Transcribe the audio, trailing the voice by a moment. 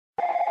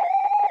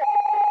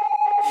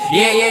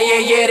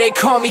Yeah, they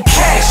call me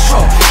Castro,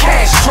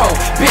 Castro.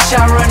 Bitch,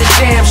 I run the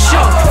damn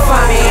show.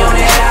 Find me on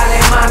that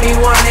island, mommy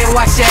wanna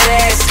watch that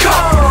ass go,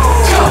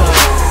 go,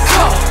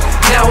 go.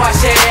 Now watch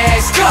that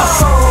ass go,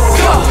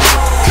 go,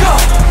 go.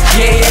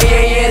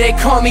 Yeah, they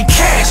call me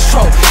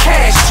Castro,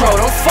 Castro.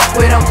 Don't fuck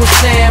with Uncle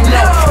Sam,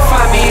 no.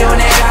 Find me on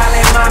that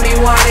island, mommy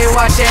wanna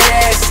watch that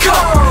ass go,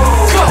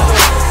 go,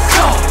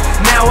 go.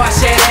 Now watch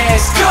that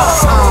ass go,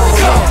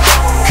 go,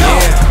 go.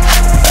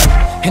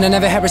 And I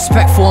never had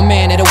respect for a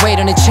man that'll wait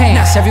on a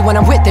chance. Everyone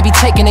I'm with, they be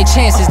taking their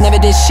chances. Never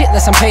did shit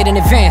unless I'm paid in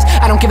advance.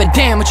 I don't give a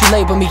damn what you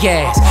label me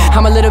as.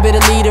 I'm a little bit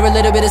of leader, a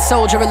little bit of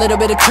soldier, a little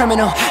bit of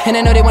criminal. And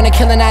I know they wanna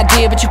kill an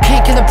idea, but you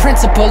can't kill a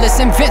principle, it's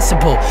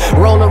invincible.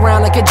 Roll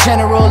around like a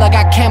general, I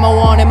got camo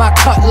on in my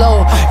cut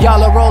low.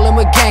 Y'all are rolling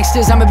with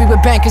gangsters, I'ma be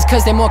with bankers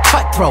cause they're more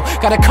cutthroat.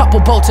 Got a couple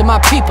bolts of my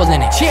people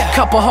in it,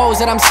 couple hoes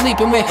that I'm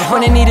sleeping with.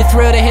 When they need a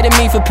thrill, they hitting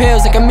me for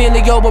pills like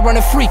Emilio, but run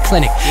a free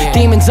clinic.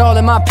 Demons all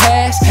in my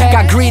past,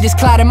 got greed is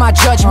clouding my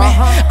judgment.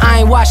 I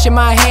ain't washing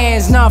my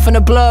hands, none from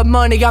the blood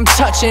money I'm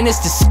touching,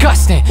 it's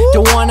disgusting.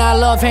 The one I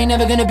love ain't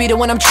never gonna be the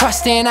one I'm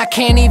trusting. I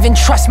can't even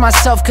trust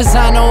myself cause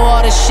I know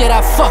all the shit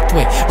I fucked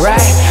with, right?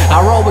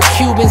 I roll with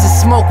Cubans and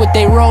smoke what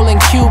they rolling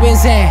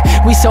Cubans in.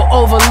 We so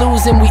over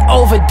losing, we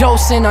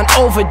overdosing on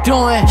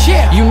overdoing.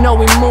 You know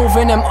we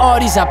moving, them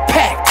Audis I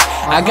packed.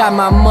 I got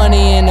my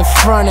money in the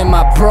front and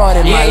my broad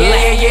in my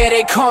lap. Yeah,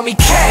 they call me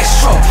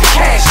Castro,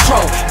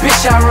 Castro.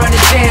 Bitch, I run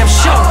the damn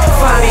show.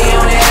 Find me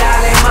on that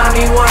island,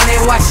 mommy wanna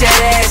watch that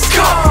ass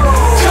go,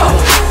 go,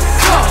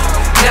 go.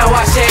 Now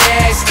watch that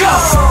ass go,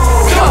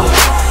 go,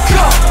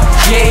 go.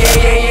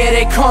 Yeah,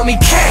 they call me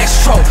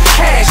Castro,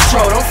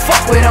 Castro. Don't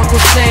fuck with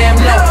Uncle Sam,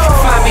 no.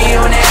 Find me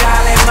on that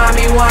island,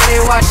 mommy wanna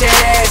watch that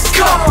ass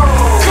go,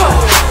 go,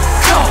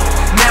 go.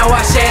 Now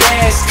watch that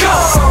ass go,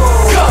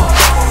 go,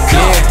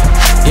 go.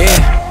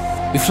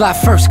 Yeah, we fly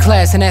first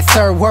class in that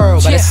third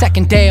world. By the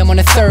second day I'm on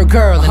the third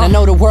girl. And I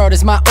know the world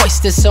is my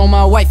oyster, so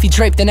my wifey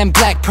draped in them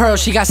black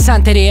pearls. She got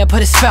Santeria,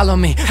 put a spell on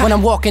me. When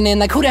I'm walking in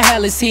like who the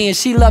hell is he? And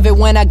she love it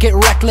when I get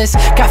reckless.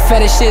 Got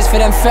fetishes for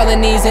them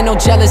felonies, ain't no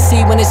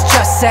jealousy when it's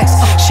just sex.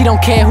 She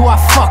don't care who I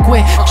fuck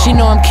with, she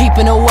know I'm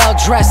keeping her well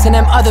dressed. And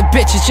them other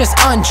bitches just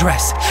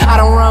undressed. I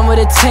don't run with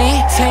a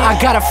team, I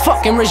got a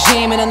fucking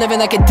regime. And I'm living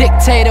like a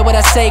dictator, what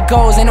I say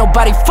goes. Ain't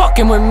nobody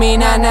fucking with me,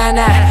 nah.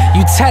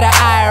 You tell the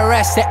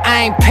IRS that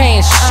I ain't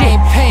paying shit,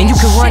 and you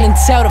can run and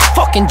tell the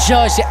fucking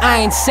judge that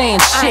I ain't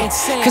saying shit.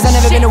 Cause I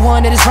never been the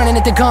one that is running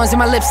at the guns and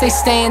my lips they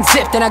staying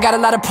zipped. And I got a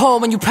lot of pull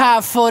when you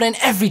powerful, then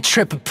every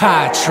trip a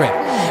power trip,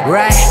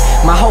 right?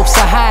 My hopes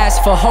are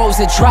highest for hoes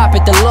that drop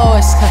at the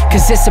lowest.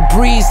 Cause it's a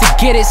breeze to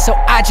get it, so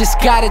I just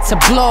got it to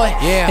blow it.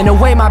 And the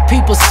way my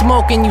people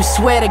smoking, you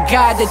swear to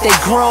God that they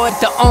grow it.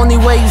 The only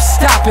way you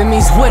stopping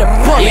me's with a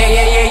bullet.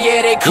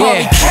 Yeah, they call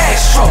me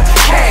Castro,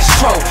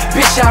 Castro.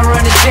 Bitch, I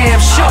run the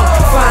damn show.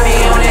 Find me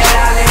on that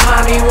island,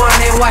 mommy wanna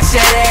watch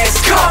that ass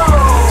go,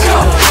 go,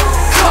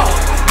 go.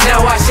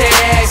 Now watch that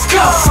ass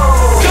go,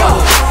 go,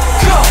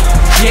 go.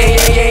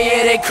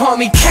 Yeah, they call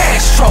me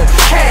Castro,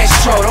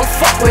 Castro. Don't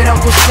fuck with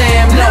Uncle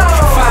Sam, no.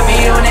 Find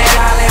me on that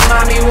island,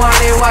 mommy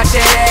wanna watch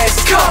that ass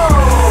go,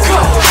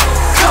 go,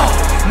 go.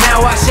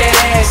 Now watch that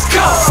ass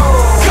go,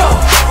 go,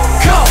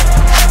 go.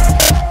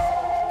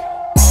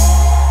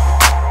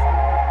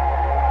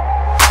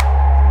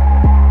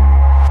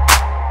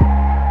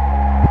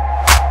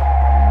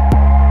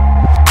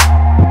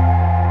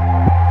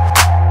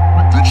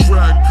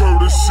 Track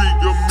courtesy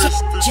of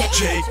Mr.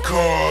 J.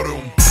 Cole.